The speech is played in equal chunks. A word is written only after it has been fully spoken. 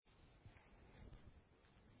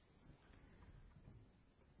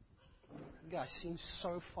gosh, seems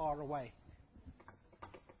so far away.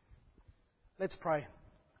 Let's pray.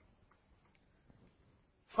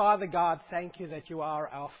 Father God, thank you that you are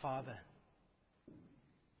our Father.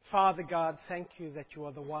 Father God, thank you that you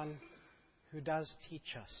are the one who does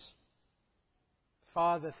teach us.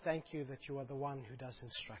 Father, thank you that you are the one who does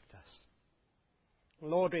instruct us.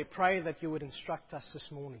 Lord, we pray that you would instruct us this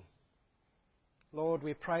morning. Lord,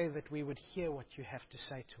 we pray that we would hear what you have to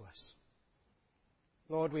say to us.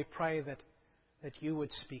 Lord, we pray that you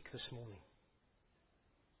would speak this morning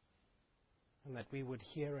and that we would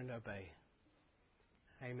hear and obey.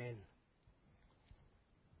 Amen.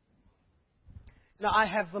 Now, I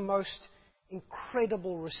have the most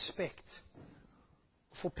incredible respect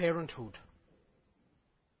for parenthood.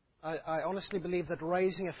 I honestly believe that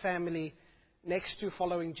raising a family next to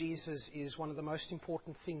following Jesus is one of the most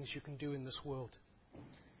important things you can do in this world.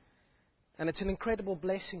 And it's an incredible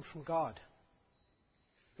blessing from God.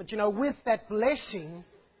 But with that blessing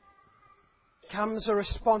comes a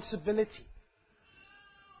responsibility.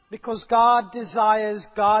 Because God desires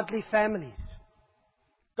godly families.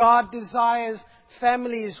 God desires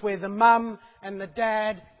families where the mum and the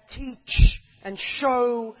dad teach and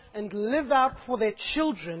show and live out for their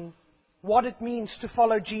children what it means to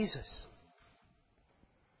follow Jesus.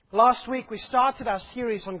 Last week we started our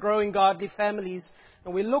series on growing godly families,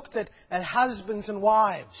 and we looked at husbands and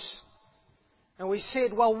wives. And we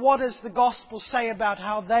said, well, what does the gospel say about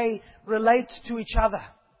how they relate to each other?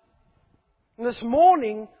 And this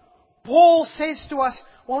morning, Paul says to us,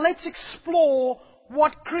 well, let's explore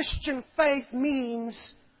what Christian faith means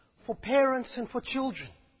for parents and for children.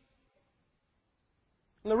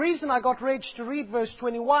 And the reason I got Reg to read verse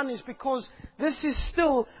 21 is because this is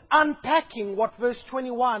still unpacking what verse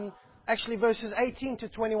 21, actually verses 18 to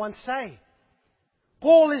 21 say.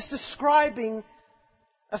 Paul is describing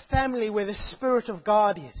a family where the Spirit of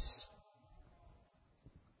God is.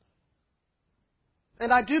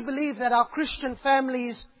 And I do believe that our Christian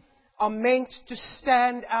families are meant to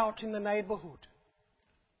stand out in the neighborhood.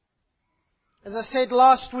 As I said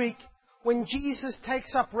last week, when Jesus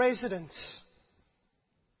takes up residence,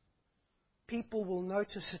 people will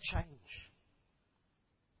notice a change.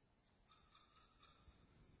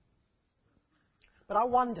 But I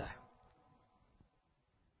wonder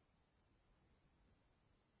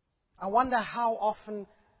how often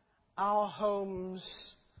our homes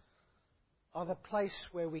are the place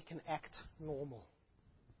where we can act normal.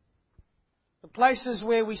 The places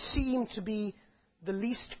where we seem to be the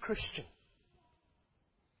least Christian.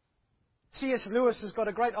 C.S. Lewis has got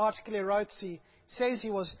a great article he wrote. He says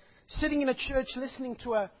he was sitting in a church listening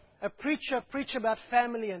to a preacher preach about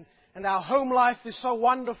family and our home life is so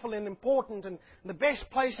wonderful and important and the best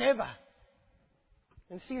place ever.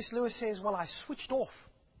 And C.S. Lewis says, well, I switched off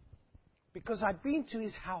because I'd been to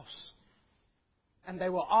his house and they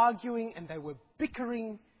were arguing and they were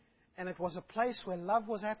bickering and it was a place where love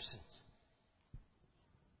was absent.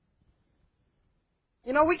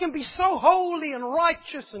 We can be so holy and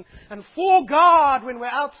righteous and for God when we're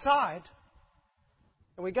outside.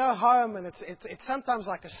 And we go home and it's sometimes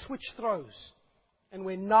like a switch throws. And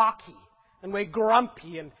we're narky. And we're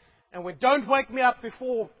grumpy. And we don't wake me up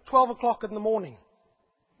before 12 o'clock in the morning.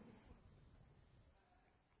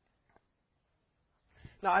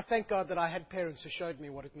 Now, I thank God that I had parents who showed me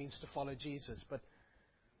what it means to follow Jesus. But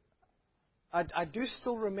I do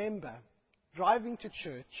still remember driving to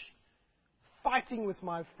church, fighting with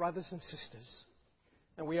my brothers and sisters.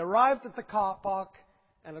 And we arrived at the car park,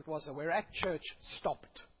 and it was we're at church,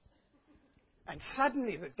 stopped. And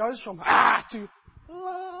suddenly it goes from to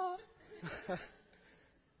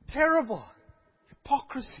terrible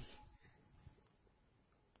hypocrisy.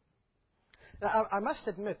 Now, I must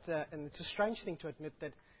admit, and it's a strange thing to admit,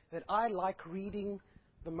 that I like reading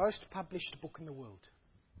the most published book in the world.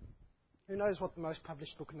 Who knows what the most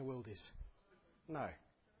published book in the world is? No.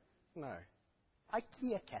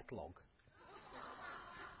 IKEA Catalogue.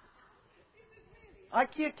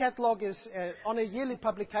 IKEA Catalogue is on a yearly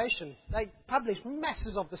publication. They publish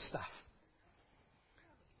masses of the stuff.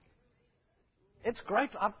 It's great.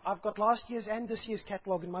 I've got last year's and this year's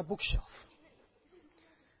catalogue in my bookshelf.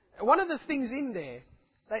 One of the things in there,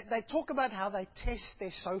 they talk about how they test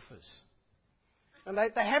their sofas. And they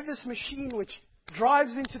have this machine which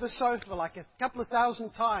drives into the sofa like a couple of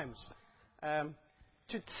thousand times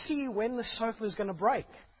to see when the sofa is going to break.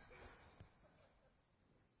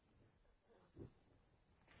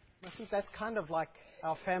 I think that's kind of like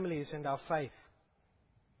our families and our faith.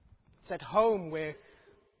 It's at home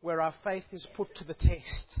where our faith is put to the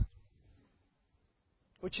test.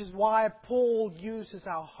 Which is why Paul uses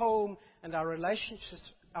our home and our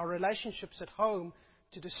relationships at home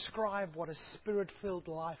to describe what a Spirit-filled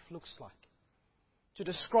life looks like, to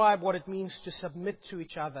describe what it means to submit to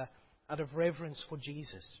each other out of reverence for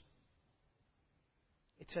Jesus.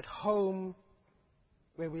 It's at home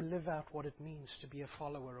where we live out what it means to be a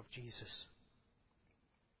follower of Jesus.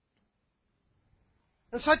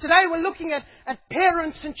 And so today we're looking at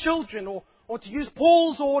parents and children, or to use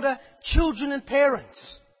Paul's order, children and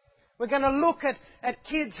parents. We're going to look at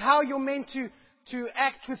kids, how you're meant to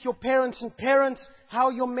act with your parents, and parents, how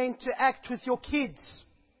you're meant to act with your kids.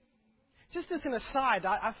 Just as an aside,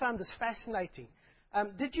 I found this fascinating.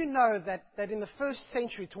 Did you know that in the first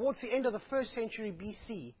century, towards the end of the first century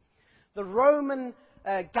BC, the Roman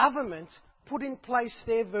government put in place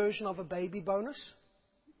their version of a baby bonus?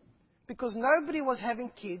 Because nobody was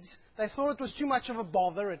having kids. They thought it was too much of a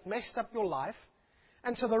bother. It messed up your life.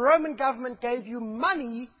 And so the Roman government gave you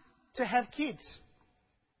money to have kids.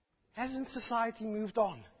 Hasn't society moved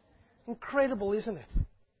on? Incredible, isn't it?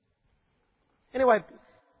 Anyway,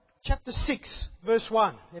 chapter 6, verse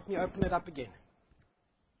 1. Let me open it up again.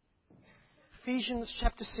 Ephesians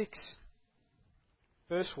chapter 6,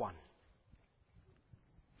 verse 1.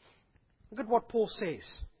 Look at what Paul says.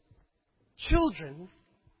 Children,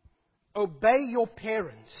 obey your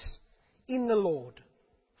parents in the Lord,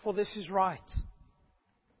 for this is right.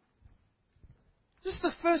 This is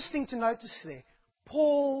the first thing to notice there.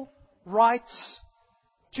 Paul writes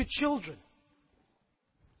to children.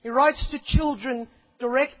 He writes to children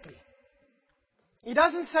directly. He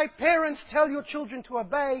doesn't say, parents, tell your children to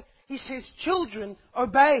obey. He says, children,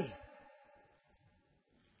 obey.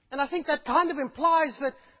 And I think that kind of implies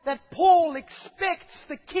that Paul expects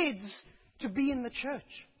the kids to be in the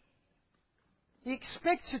church. He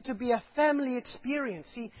expects it to be a family experience.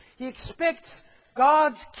 He expects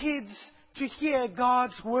God's kids to hear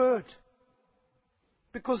God's Word.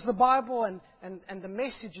 Because the Bible and the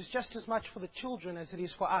message is just as much for the children as it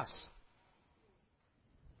is for us.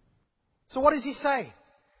 So what does he say?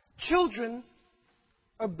 Children,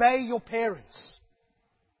 obey your parents.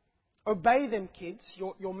 Obey them, kids.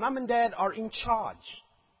 Your mum and dad are in charge.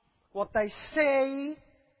 What they say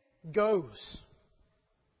goes.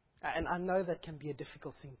 And I know that can be a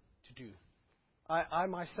difficult thing to do. I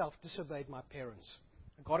myself disobeyed my parents.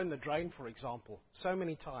 I got in the drain, for example, so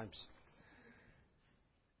many times.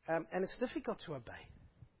 And it's difficult to obey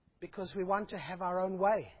because we want to have our own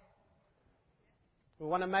way. We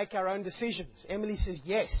want to make our own decisions. Emily says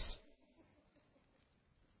yes.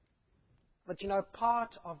 But you know,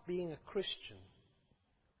 part of being a Christian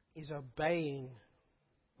is obeying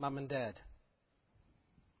mum and dad.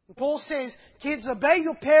 And Paul says, kids, obey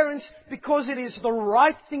your parents because it is the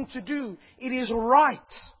right thing to do. It is right.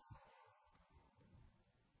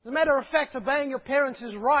 As a matter of fact, obeying your parents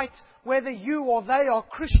is right whether you or they are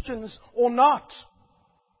Christians or not.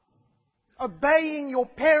 Obeying your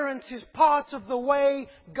parents is part of the way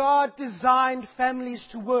God designed families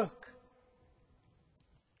to work.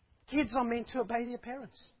 Kids are meant to obey their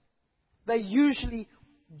parents. They usually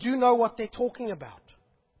do know what they're talking about.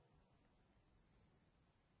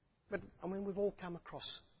 But I mean, we've all come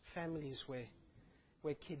across families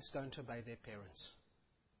where kids don't obey their parents.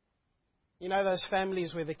 You know those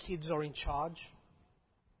families where the kids are in charge?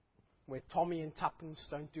 Where Tommy and Tuppence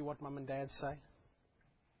don't do what mum and dad say?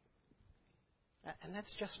 And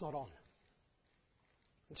that's just not on.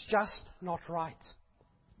 It's just not right.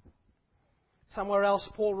 Somewhere else,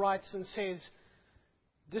 Paul writes and says,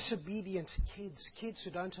 disobedient kids who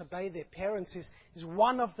don't obey their parents is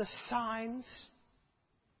one of the signs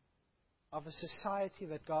of a society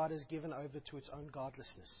that God has given over to its own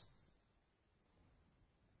godlessness.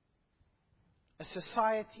 A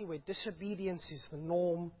society where disobedience is the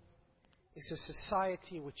norm is a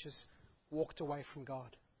society which has walked away from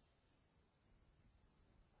God.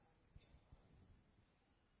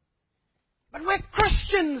 But we're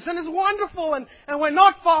Christians and it's wonderful and we're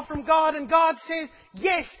not far from God, and God says,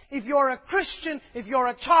 yes, if you're a Christian, if you're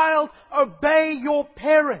a child, obey your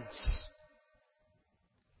parents.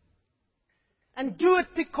 And do it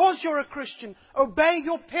because you're a Christian. Obey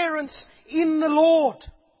your parents in the Lord.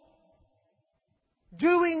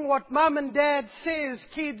 Doing what mum and dad says,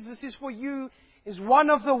 kids, this is for you, is one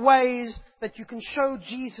of the ways that you can show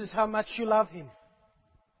Jesus how much you love Him.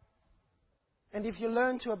 And if you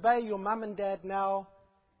learn to obey your mum and dad now,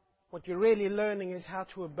 what you're really learning is how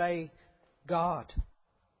to obey God.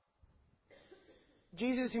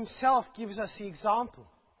 Jesus Himself gives us the example.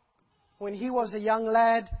 When He was a young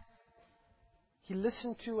lad, He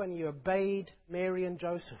listened to and He obeyed Mary and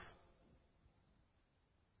Joseph.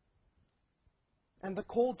 And the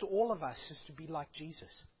call to all of us is to be like Jesus.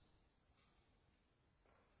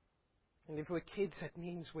 And if we're kids, that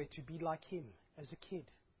means we're to be like Him as a kid,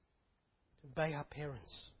 to obey our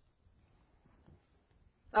parents.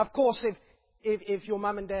 Now, of course, if your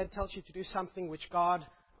mum and dad tells you to do something which God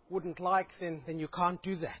wouldn't like, then you can't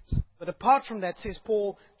do that. But apart from that, says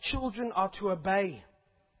Paul, children are to obey.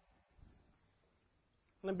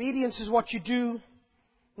 And obedience is what you do.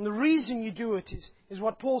 And the reason you do it is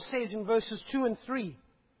what Paul says in verses 2 and 3.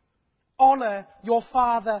 Honor your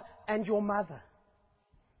father and your mother.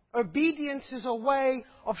 Obedience is a way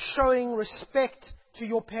of showing respect to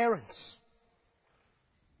your parents.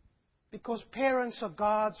 Because parents are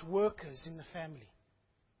God's workers in the family.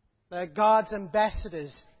 They're God's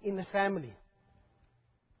ambassadors in the family.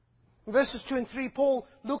 In verses 2 and 3, Paul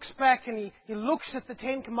looks back and he looks at the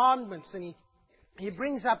Ten Commandments and he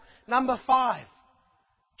brings up number 5.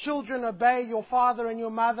 Children, obey your father and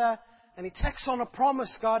your mother. And he tacks on a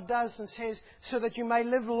promise God does and says, so that you may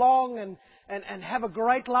live long and have a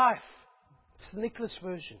great life. It's the Nicholas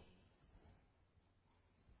version.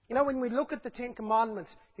 You know, when we look at the Ten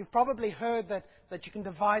Commandments, you've probably heard that you can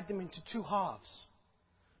divide them into 2 halves.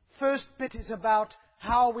 First bit is about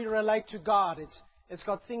how we relate to God. It's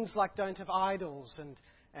got things like don't have idols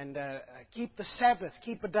and keep the Sabbath,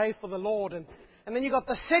 keep a day for the Lord. And then you've got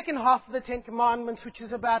the second half of the Ten Commandments, which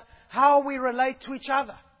is about how we relate to each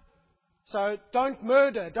other. So don't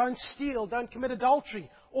murder, don't steal, don't commit adultery,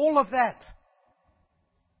 all of that.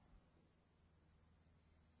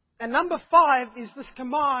 And number 5 is this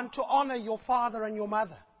command to honor your father and your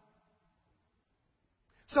mother.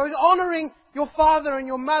 So is honoring your father and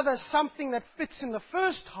your mother something that fits in the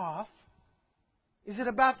first half? Is it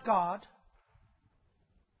about God?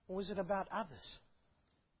 Or is it about others?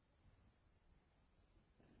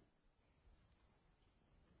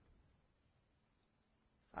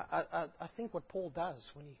 I think what Paul does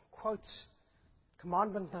when he quotes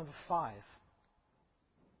commandment number 5,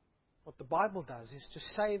 what the Bible does is to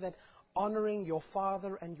say that honoring your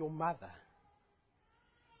father and your mother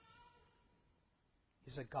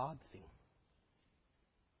is a God thing.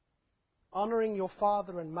 Honoring your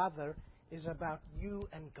father and mother is about you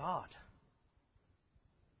and God.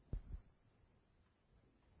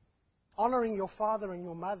 Honoring your father and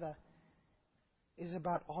your mother is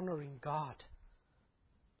about honoring God.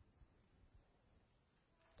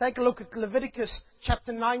 Take a look at Leviticus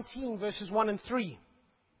chapter 19, verses 1 and 3.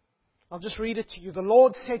 I'll just read it to you. The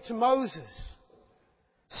Lord said to Moses,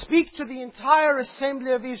 "Speak to the entire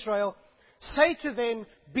assembly of Israel. Say to them,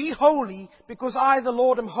 be holy, because I, the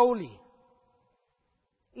Lord, am holy.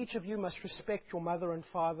 Each of you must respect your mother and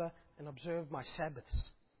father and observe my Sabbaths.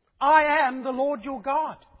 I am the Lord your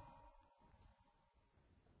God."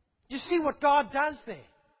 Do you see what God does there?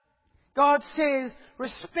 God says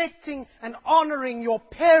respecting and honoring your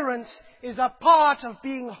parents is a part of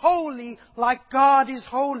being holy like God is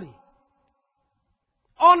holy.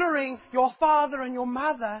 Honoring your father and your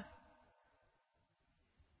mother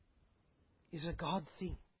is a God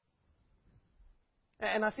thing.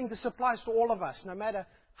 And I think this applies to all of us, no matter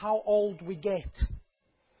how old we get.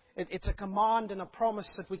 It's a command and a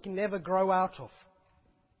promise that we can never grow out of.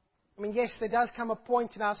 I mean, yes, there does come a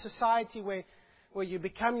point in our society where you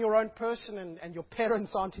become your own person and your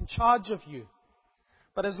parents aren't in charge of you.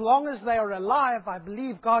 But as long as they are alive, I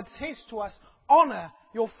believe God says to us, honor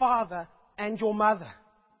your father and your mother.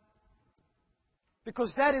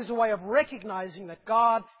 Because that is a way of recognizing that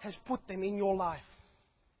God has put them in your life.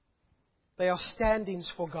 They are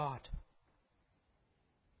stand-ins for God.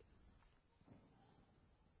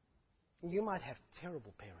 You might have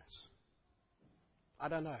terrible parents. I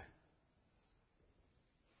don't know.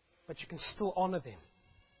 But you can still honor them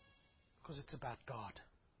because it's about God.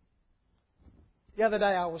 The other day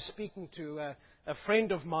I was speaking to a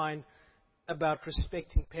friend of mine about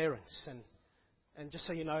respecting parents. And just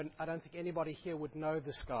so you know, I don't think anybody here would know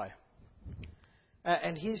this guy.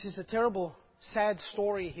 And his is a terrible, sad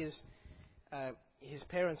story. His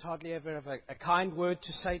parents hardly ever have a kind word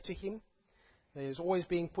to say to him. There's always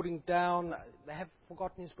being putting down. They have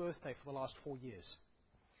forgotten his birthday for the last 4 years.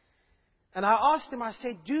 And I asked him, I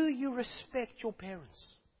said, do you respect your parents?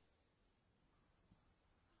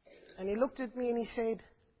 And he looked at me and he said,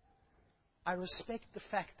 I respect the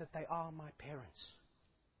fact that they are my parents.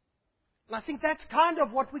 And I think that's kind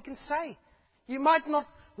of what we can say. You might not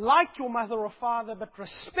like your mother or father, but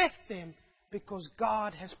respect them because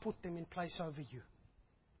God has put them in place over you.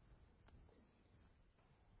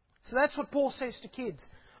 So that's what Paul says to kids.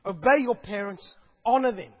 Obey your parents,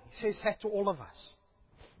 honor them. He says that to all of us.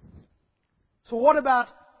 So what about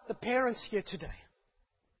the parents here today?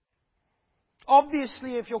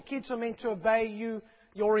 Obviously, if your kids are meant to obey you,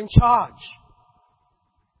 you're in charge.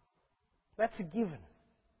 That's a given.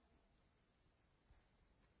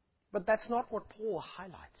 But that's not what Paul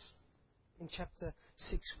highlights in chapter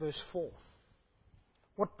 6, verse 4.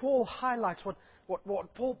 What Paul highlights, what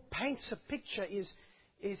Paul paints a picture is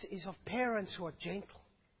of parents who are gentle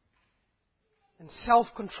and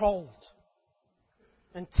self-controlled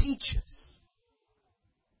and teachers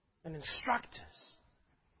and instructors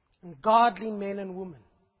and godly men and women.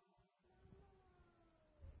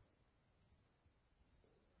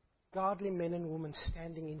 Godly men and women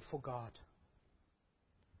standing in for God.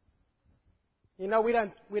 You know, we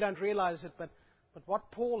don't realize it, but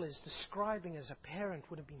what Paul is describing as a parent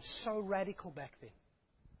would have been so radical back then.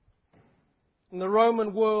 In the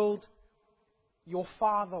Roman world, your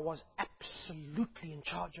father was absolutely in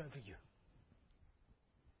charge over you.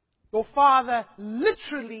 Your father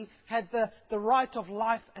literally had the right of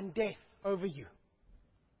life and death over you.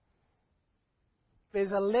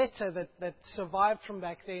 There's a letter that survived from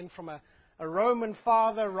back then from a Roman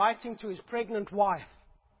father writing to his pregnant wife.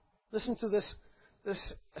 Listen to this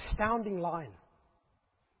astounding line.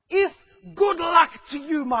 If, good luck to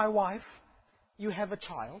you, my wife, you have a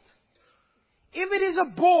child. If it is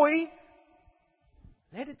a boy,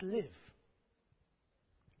 let it live.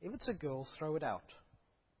 If it's a girl, throw it out.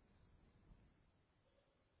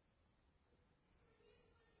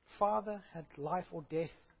 Father had life or death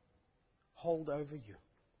hold over you.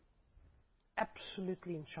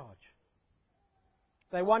 Absolutely in charge.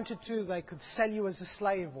 If they wanted to, they could sell you as a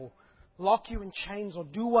slave or lock you in chains or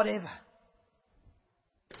do whatever.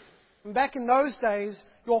 And back in those days,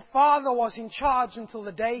 your father was in charge until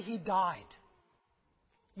the day he died.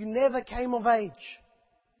 You never came of age.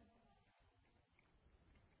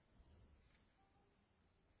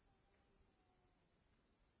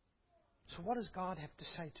 So what does God have to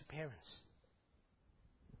say to parents?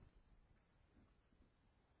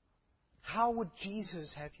 How would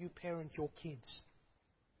Jesus have you parent your kids?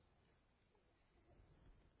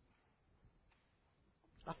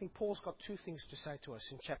 I think Paul's got two things to say to us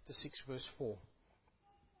in chapter 6, verse 4.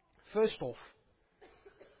 First off,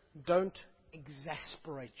 don't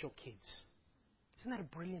exasperate your kids. Isn't that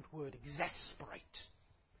a brilliant word? Exasperate.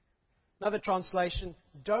 Another translation,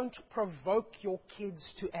 don't provoke your kids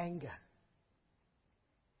to anger.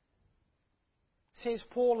 Says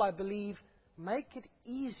Paul, I believe, make it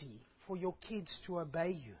easy for your kids to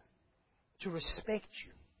obey you, to respect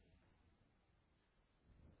you.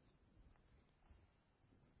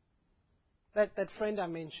 That friend I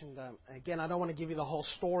mentioned, again, I don't want to give you the whole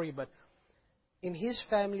story, but in his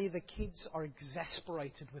family, the kids are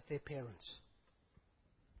exasperated with their parents.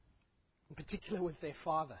 In particular with their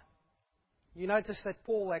father. You notice that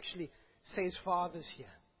Paul actually says fathers here.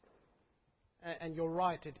 And you're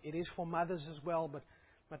right, it is for mothers as well,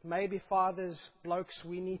 but maybe fathers, blokes,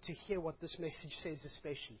 we need to hear what this message says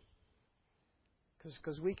especially.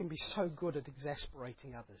 Because we can be so good at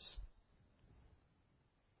exasperating others.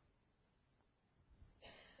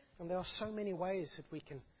 And there are so many ways that we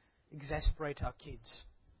can exasperate our kids.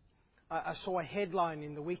 I saw a headline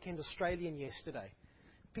in the Weekend Australian yesterday.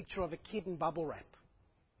 Picture of a kid in bubble wrap.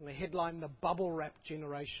 And the headline, the bubble wrap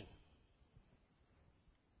generation.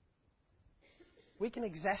 We can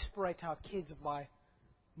exasperate our kids by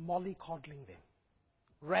mollycoddling them,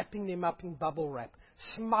 wrapping them up in bubble wrap,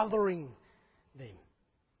 smothering them.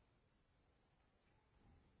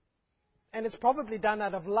 And it's probably done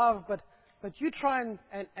out of love, but you try and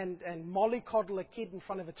mollycoddle a kid in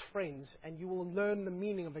front of its friends, and you will learn the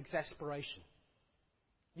meaning of exasperation.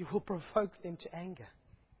 You will provoke them to anger.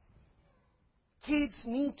 Kids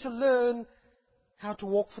need to learn how to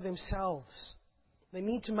walk for themselves. They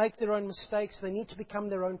need to make their own mistakes. They need to become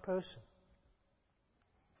their own person.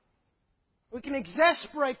 We can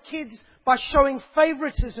exasperate kids by showing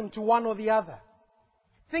favoritism to one or the other.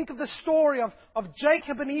 Think of the story of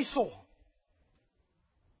Jacob and Esau.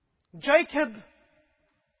 Jacob,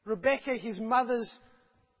 Rebekah, his mother's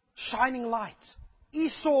shining light.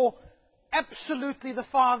 Esau, absolutely the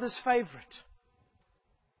father's favorite.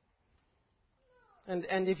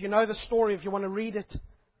 And if you know the story, if you want to read it,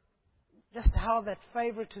 just how that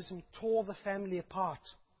favoritism tore the family apart.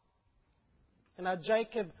 And how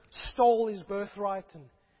Jacob stole his birthright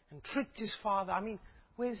and tricked his father. I mean,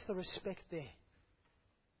 where's the respect there?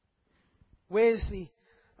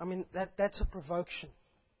 That's a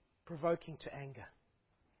provoking to anger.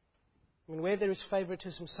 I mean, where there is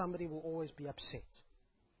favoritism, somebody will always be upset.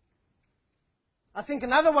 I think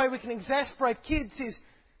another way we can exasperate kids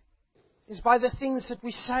is by the things that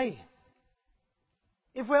we say.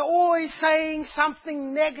 If we're always saying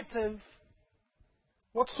something negative,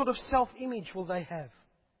 what sort of self-image will they have?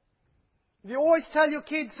 If you always tell your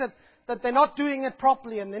kids that they're not doing it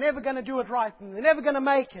properly and they're never going to do it right and they're never going to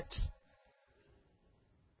make it,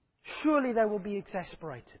 surely they will be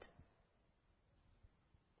exasperated.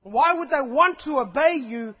 Why would they want to obey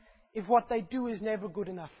you if what they do is never good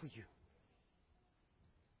enough for you?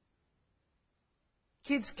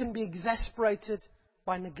 Kids can be exasperated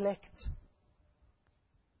by neglect.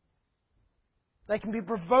 They can be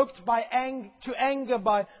provoked to anger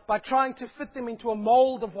by trying to fit them into a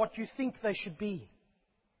mold of what you think they should be.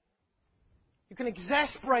 You can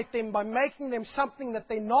exasperate them by making them something that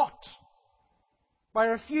they're not. By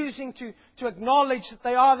refusing to acknowledge that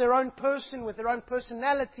they are their own person with their own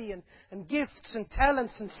personality and gifts and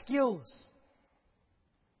talents and skills.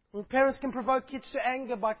 And parents can provoke kids to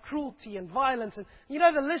anger by cruelty and violence. And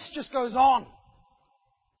the list just goes on.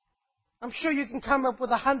 I'm sure you can come up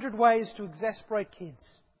with 100 ways to exasperate kids.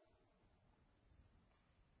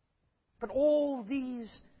 But all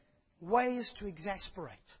these ways to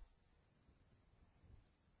exasperate,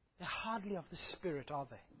 they're hardly of the Spirit, are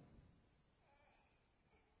they?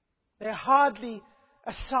 They're hardly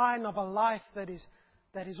a sign of a life that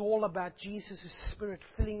is all about Jesus' Spirit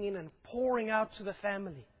filling in and pouring out to the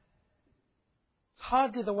family. It's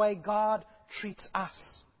hardly the way God treats us.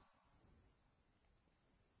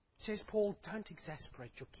 Says Paul, don't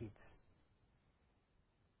exasperate your kids.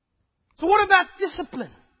 So what about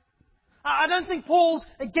discipline? I don't think Paul's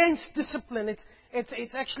against discipline.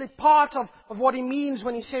 It's actually part of what he means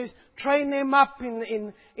when he says, train them up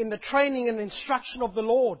in the training and instruction of the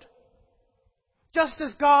Lord. Just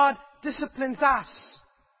as God disciplines us,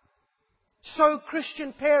 so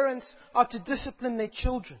Christian parents are to discipline their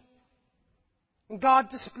children. And God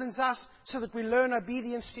disciplines us so that we learn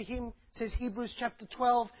obedience to Him, says Hebrews chapter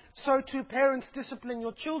 12. So too parents discipline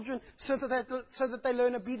your children so that they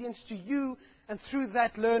learn obedience to you, and through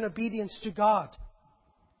that learn obedience to God.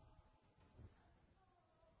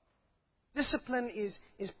 Discipline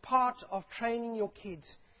is part of training your kids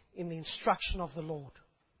in the instruction of the Lord.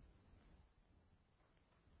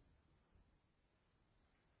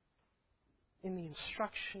 In the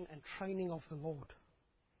instruction and training of the Lord.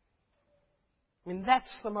 I mean,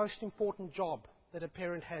 that's the most important job that a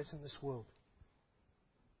parent has in this world.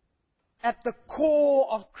 At the core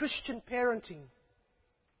of Christian parenting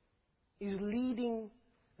is leading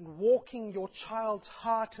and walking your child's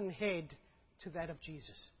heart and head to that of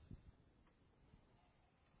Jesus.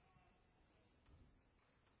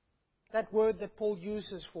 That word that Paul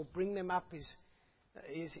uses for bring them up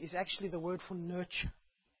is actually the word for nurture.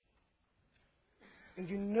 And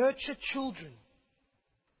you nurture children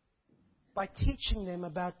by teaching them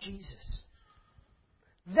about Jesus.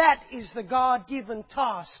 That is the God-given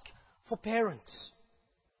task for parents.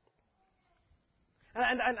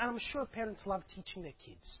 And I'm sure parents love teaching their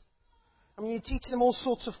kids. I mean, you teach them all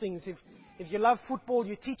sorts of things. If you love football,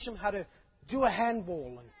 you teach them how to do a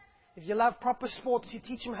handball. And if you love proper sports, you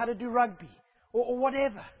teach them how to do rugby or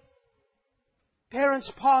whatever. Parents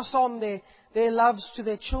pass on their loves to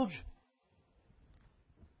their children.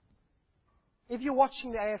 If you're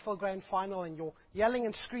watching the AFL Grand Final and you're yelling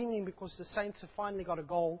and screaming because the Saints have finally got a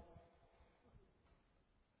goal,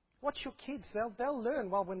 watch your kids. They'll learn.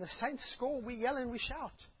 Well, when the Saints score, we yell and we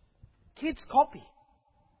shout. Kids copy.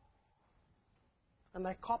 And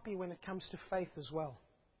they copy when it comes to faith as well.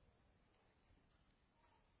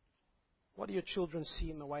 What do your children see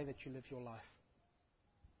in the way that you live your life?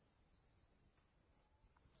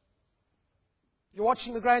 You're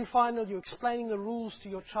watching the Grand Final, you're explaining the rules to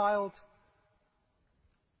your child,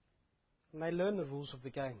 and they learn the rules of the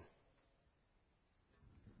game.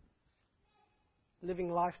 Living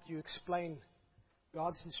life, do you explain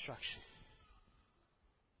God's instruction?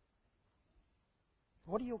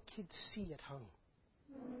 What do your kids see at home?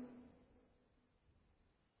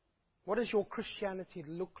 What does your Christianity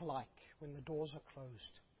look like when the doors are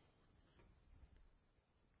closed?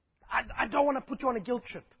 I don't want to put you on a guilt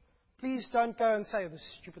trip. Please don't go and say, this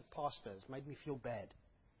stupid pastor has made me feel bad.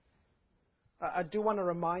 I do want to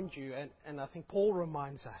remind you, and I think Paul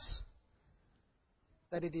reminds us,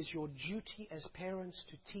 that it is your duty as parents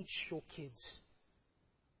to teach your kids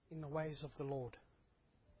in the ways of the Lord.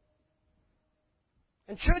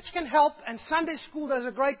 And church can help, and Sunday school does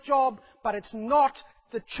a great job, but it's not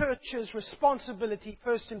the church's responsibility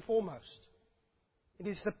first and foremost. It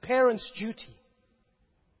is the parents' duty.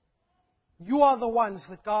 You are the ones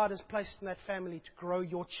that God has placed in that family to grow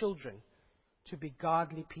your children to be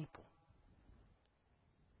godly people.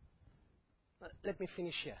 Let me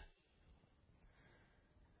finish here.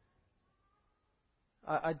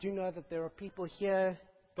 I do know that there are people here,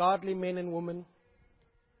 godly men and women,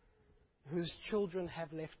 whose children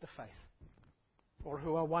have left the faith, or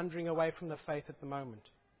who are wandering away from the faith at the moment.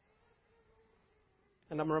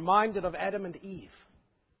 And I'm reminded of Adam and Eve.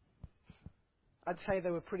 I'd say they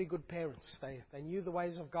were pretty good parents. They knew the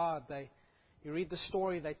ways of God. You read the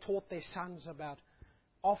story, they taught their sons about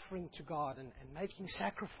offering to God and making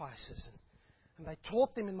sacrifices. And they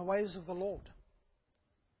taught them in the ways of the Lord.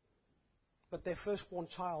 But their firstborn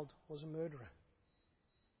child was a murderer.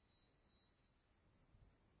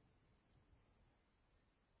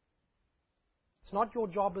 It's not your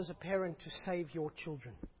job as a parent to save your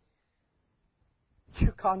children.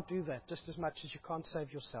 You can't do that just as much as you can't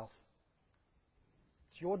save yourself.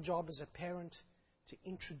 It's your job as a parent to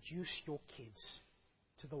introduce your kids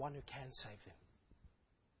to the one who can save them.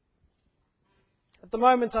 At the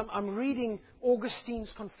moment, I'm reading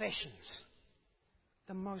Augustine's Confessions.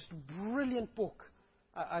 The most brilliant book.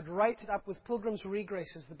 I'd rate it up with Pilgrim's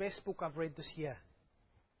Regress as the best book I've read this year.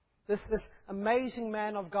 This amazing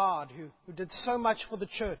man of God who did so much for the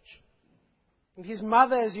church. And his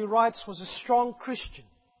mother, as he writes, was a strong Christian.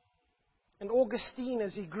 And Augustine,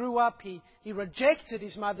 as he grew up, he rejected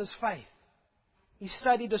his mother's faith. He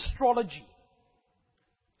studied astrology,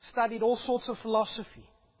 studied all sorts of philosophy.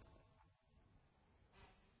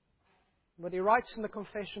 But he writes in the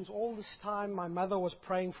Confessions, all this time my mother was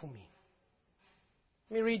praying for me.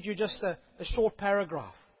 Let me read you just a short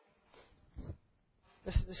paragraph.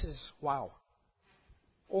 This is wow.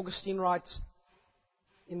 Augustine writes,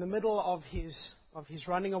 in the middle of his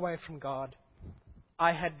running away from God,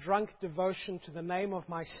 I had drunk devotion to the name of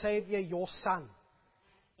my Savior, your Son,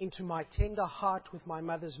 into my tender heart with my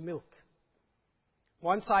mother's milk.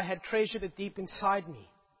 Once I had treasured it deep inside me,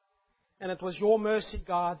 and it was your mercy,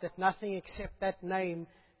 God, that nothing except that name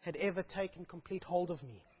had ever taken complete hold of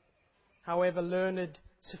me, however learned,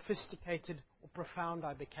 sophisticated, or profound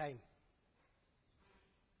I became.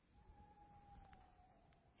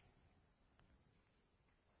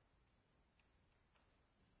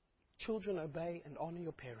 Children, obey and honor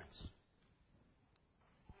your parents.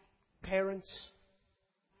 Parents,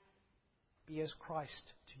 be as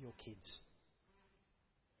Christ to your kids.